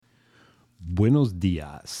Buenos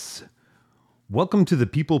dias. Welcome to the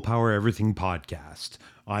People Power Everything podcast.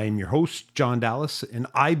 I am your host, John Dallas, and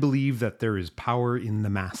I believe that there is power in the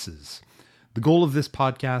masses. The goal of this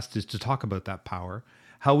podcast is to talk about that power,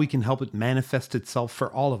 how we can help it manifest itself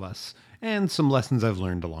for all of us, and some lessons I've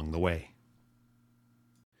learned along the way.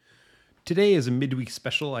 Today, as a midweek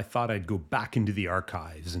special, I thought I'd go back into the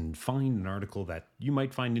archives and find an article that you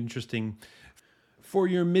might find interesting for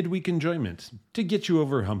your midweek enjoyment, to get you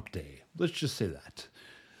over hump day. Let's just say that.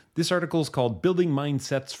 This article is called Building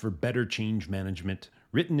Mindsets for Better Change Management,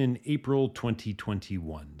 written in April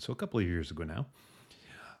 2021, so a couple of years ago now.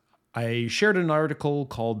 I shared an article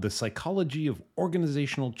called The Psychology of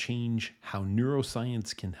Organizational Change, How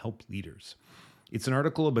Neuroscience Can Help Leaders. It's an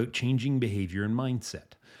article about changing behavior and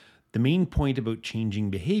mindset. The main point about changing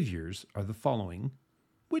behaviors are the following,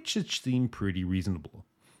 which seem pretty reasonable.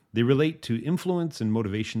 They relate to influence and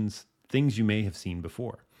motivations, things you may have seen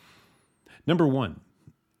before. Number one,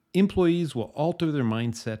 employees will alter their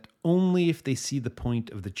mindset only if they see the point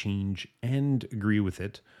of the change and agree with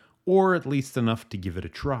it, or at least enough to give it a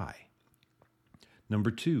try.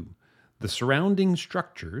 Number two, the surrounding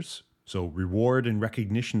structures, so reward and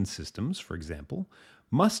recognition systems, for example,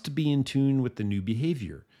 must be in tune with the new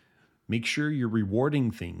behavior. Make sure you're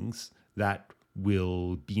rewarding things that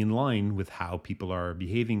will be in line with how people are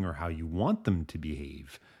behaving or how you want them to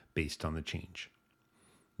behave based on the change.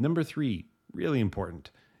 Number three, really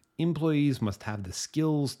important, employees must have the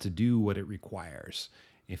skills to do what it requires.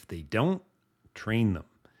 If they don't, train them.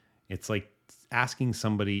 It's like asking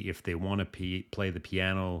somebody if they want to play the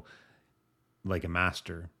piano like a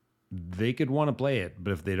master. They could want to play it,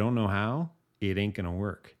 but if they don't know how, it ain't going to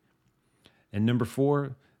work. And number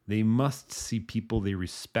four, they must see people they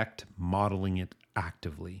respect modeling it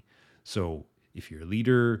actively. So if you're a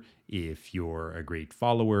leader, if you're a great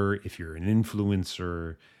follower, if you're an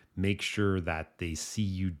influencer, make sure that they see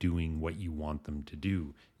you doing what you want them to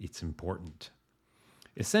do. It's important.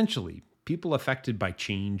 Essentially, people affected by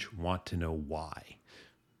change want to know why.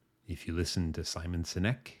 If you listen to Simon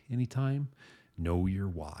Sinek anytime, know your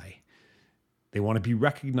why. They want to be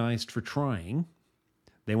recognized for trying.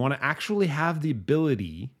 They want to actually have the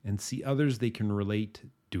ability and see others they can relate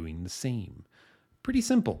doing the same. Pretty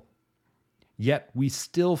simple. Yet we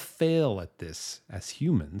still fail at this as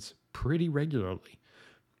humans pretty regularly.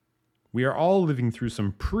 We are all living through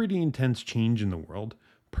some pretty intense change in the world,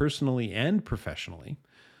 personally and professionally.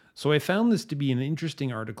 So I found this to be an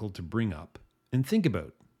interesting article to bring up and think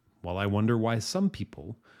about, while I wonder why some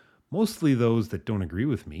people, mostly those that don't agree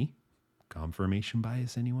with me, confirmation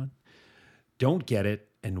bias anyone, don't get it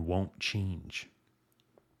and won't change.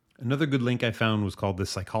 Another good link I found was called The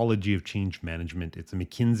Psychology of Change Management. It's a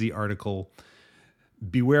McKinsey article.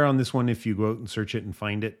 Beware on this one if you go out and search it and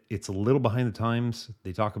find it. It's a little behind the times.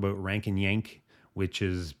 They talk about rank and yank, which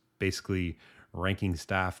is basically ranking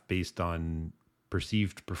staff based on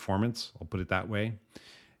perceived performance, I'll put it that way,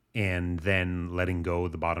 and then letting go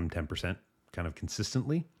the bottom 10% kind of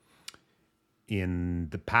consistently. In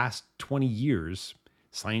the past 20 years,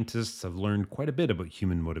 scientists have learned quite a bit about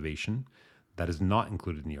human motivation that is not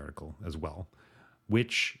included in the article as well,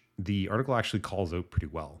 which the article actually calls out pretty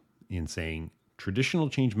well in saying traditional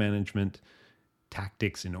change management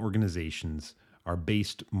tactics in organizations are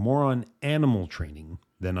based more on animal training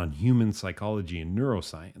than on human psychology and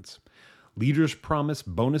neuroscience. Leaders promise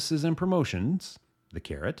bonuses and promotions, the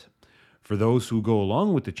carrot, for those who go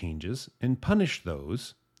along with the changes and punish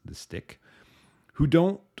those, the stick, who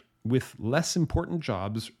don't, with less important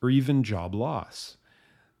jobs or even job loss.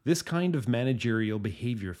 This kind of managerial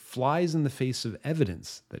behavior flies in the face of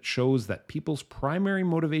evidence that shows that people's primary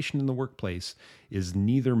motivation in the workplace is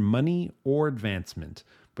neither money or advancement,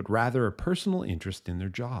 but rather a personal interest in their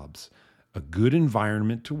jobs, a good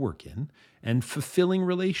environment to work in, and fulfilling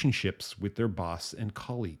relationships with their boss and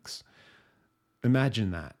colleagues. Imagine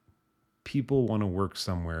that. People want to work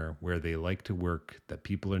somewhere where they like to work, that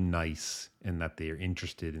people are nice, and that they are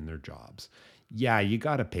interested in their jobs. Yeah, you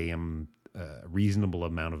got to pay them a reasonable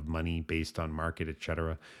amount of money based on market,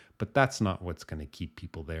 etc. But that's not what's going to keep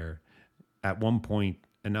people there. At one point,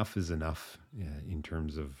 enough is enough in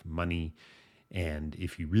terms of money. And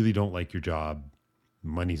if you really don't like your job,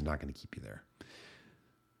 money's not going to keep you there.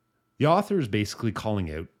 The author is basically calling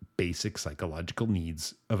out basic psychological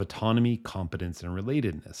needs of autonomy, competence, and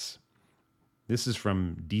relatedness. This is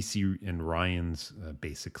from DC and Ryan's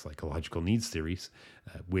Basic Psychological Needs Theories,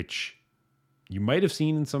 which you might have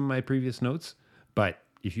seen in some of my previous notes, but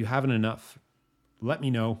if you haven't enough, let me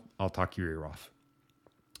know. I'll talk your ear off.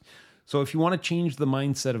 So if you want to change the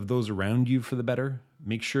mindset of those around you for the better,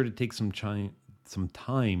 make sure to take some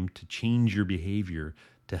time to change your behavior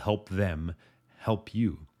to help them help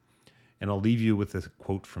you. And I'll leave you with a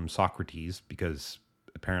quote from Socrates, because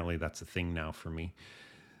apparently that's a thing now for me.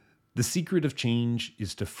 The secret of change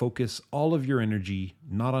is to focus all of your energy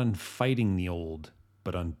not on fighting the old,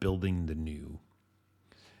 but on building the new.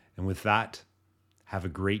 And with that, have a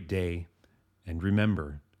great day. And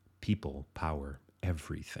remember, people power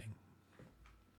everything.